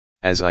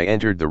As I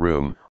entered the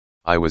room,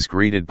 I was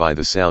greeted by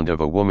the sound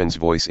of a woman's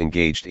voice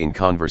engaged in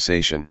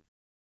conversation.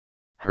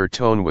 Her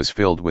tone was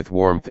filled with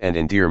warmth and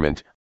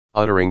endearment,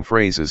 uttering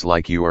phrases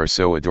like "You are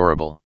so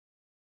adorable."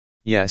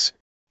 "Yes,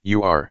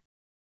 you are.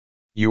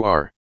 You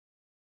are.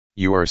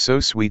 You are so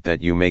sweet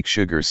that you make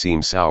sugar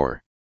seem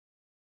sour.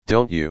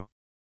 Don't you?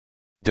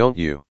 Don't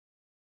you?"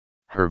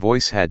 Her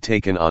voice had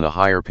taken on a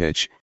higher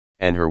pitch,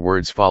 and her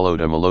words followed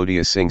a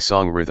melodious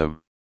sing-song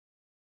rhythm.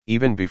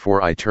 Even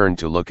before I turned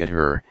to look at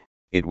her,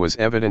 it was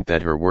evident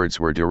that her words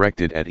were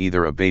directed at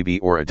either a baby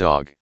or a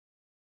dog.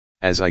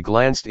 As I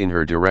glanced in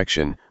her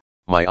direction,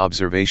 my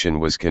observation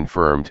was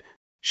confirmed.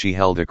 She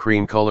held a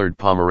cream-colored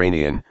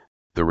Pomeranian,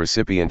 the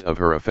recipient of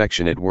her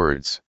affectionate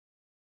words.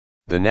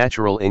 The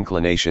natural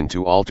inclination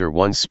to alter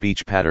one's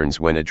speech patterns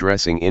when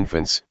addressing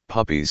infants,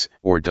 puppies,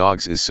 or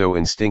dogs is so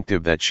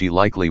instinctive that she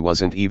likely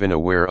wasn't even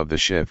aware of the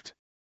shift.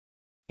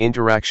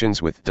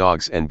 Interactions with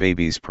dogs and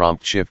babies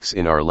prompt shifts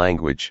in our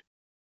language.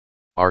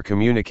 Our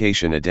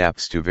communication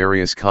adapts to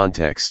various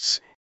contexts,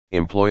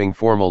 employing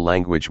formal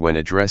language when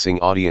addressing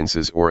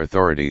audiences or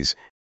authorities,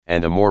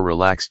 and a more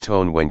relaxed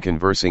tone when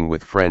conversing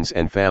with friends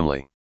and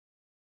family.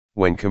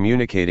 When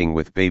communicating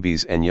with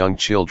babies and young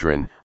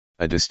children,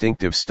 a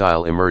distinctive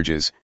style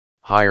emerges,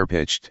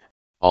 higher-pitched,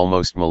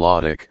 almost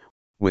melodic,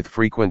 with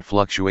frequent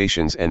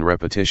fluctuations and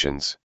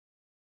repetitions.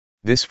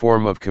 This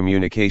form of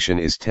communication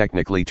is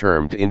technically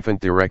termed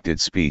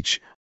infant-directed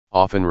speech,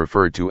 often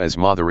referred to as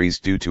motherese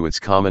due to its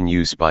common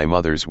use by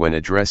mothers when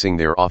addressing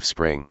their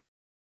offspring.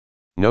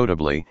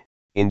 Notably,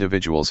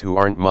 individuals who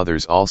aren't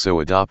mothers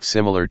also adopt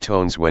similar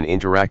tones when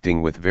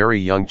interacting with very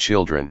young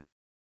children.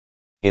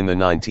 In the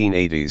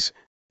 1980s,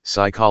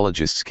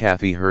 psychologists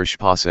Kathy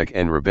Hirsch-Pasek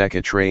and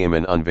Rebecca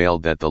Traiman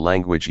unveiled that the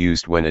language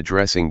used when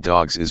addressing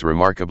dogs is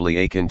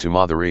remarkably akin to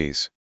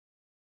motherese.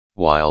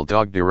 While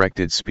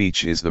dog-directed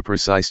speech is the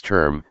precise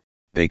term,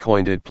 they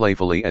coined it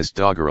playfully as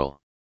doggerel.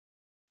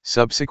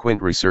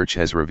 Subsequent research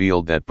has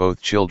revealed that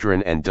both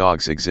children and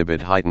dogs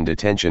exhibit heightened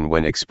attention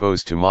when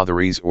exposed to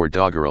motherese or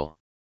doggerel.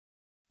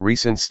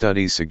 Recent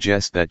studies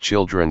suggest that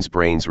children's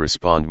brains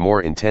respond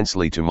more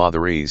intensely to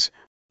motherese,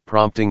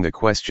 prompting the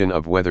question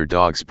of whether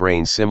dogs'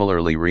 brains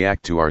similarly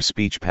react to our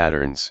speech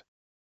patterns.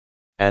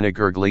 Anna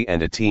Gergely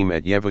and a team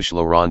at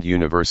Yavuz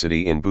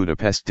University in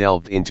Budapest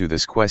delved into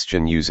this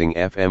question using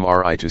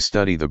fMRI to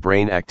study the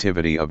brain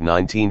activity of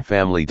 19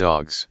 family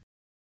dogs.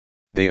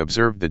 They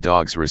observed the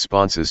dogs'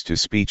 responses to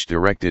speech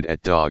directed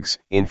at dogs,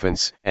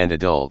 infants, and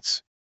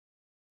adults.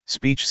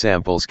 Speech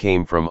samples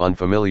came from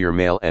unfamiliar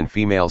male and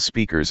female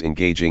speakers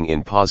engaging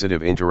in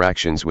positive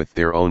interactions with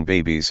their own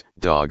babies,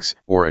 dogs,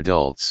 or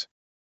adults.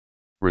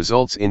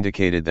 Results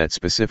indicated that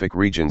specific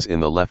regions in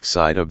the left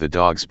side of the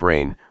dog's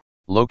brain,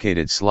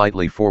 located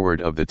slightly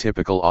forward of the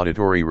typical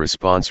auditory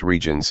response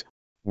regions,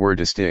 were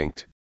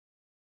distinct.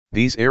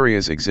 These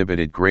areas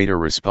exhibited greater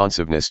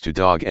responsiveness to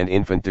dog and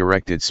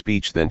infant-directed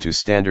speech than to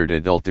standard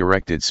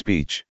adult-directed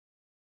speech.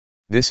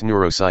 This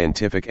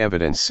neuroscientific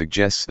evidence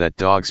suggests that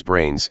dogs'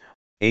 brains,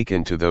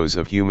 akin to those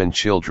of human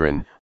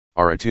children,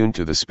 are attuned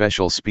to the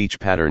special speech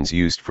patterns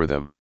used for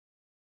them.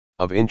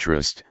 Of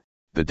interest,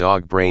 the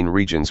dog brain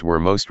regions were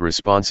most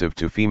responsive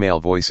to female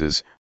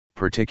voices,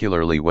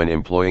 particularly when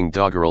employing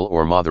doggerel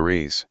or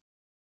motherese.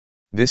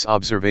 This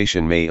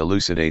observation may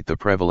elucidate the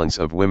prevalence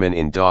of women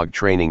in dog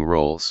training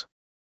roles.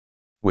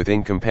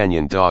 Within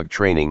companion dog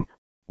training,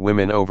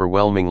 women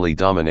overwhelmingly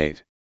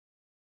dominate.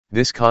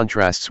 This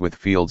contrasts with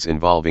fields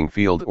involving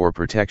field or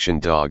protection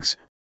dogs,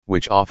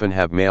 which often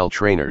have male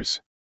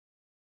trainers.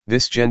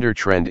 This gender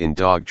trend in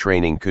dog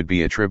training could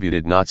be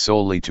attributed not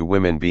solely to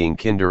women being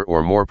kinder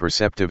or more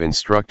perceptive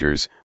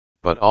instructors,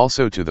 but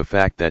also to the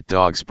fact that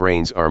dogs'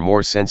 brains are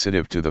more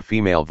sensitive to the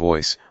female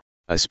voice,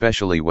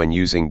 especially when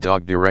using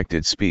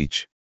dog-directed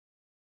speech.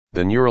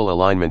 The neural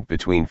alignment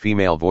between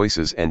female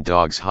voices and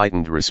dogs'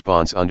 heightened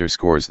response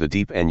underscores the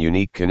deep and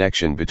unique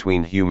connection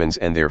between humans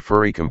and their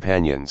furry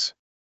companions.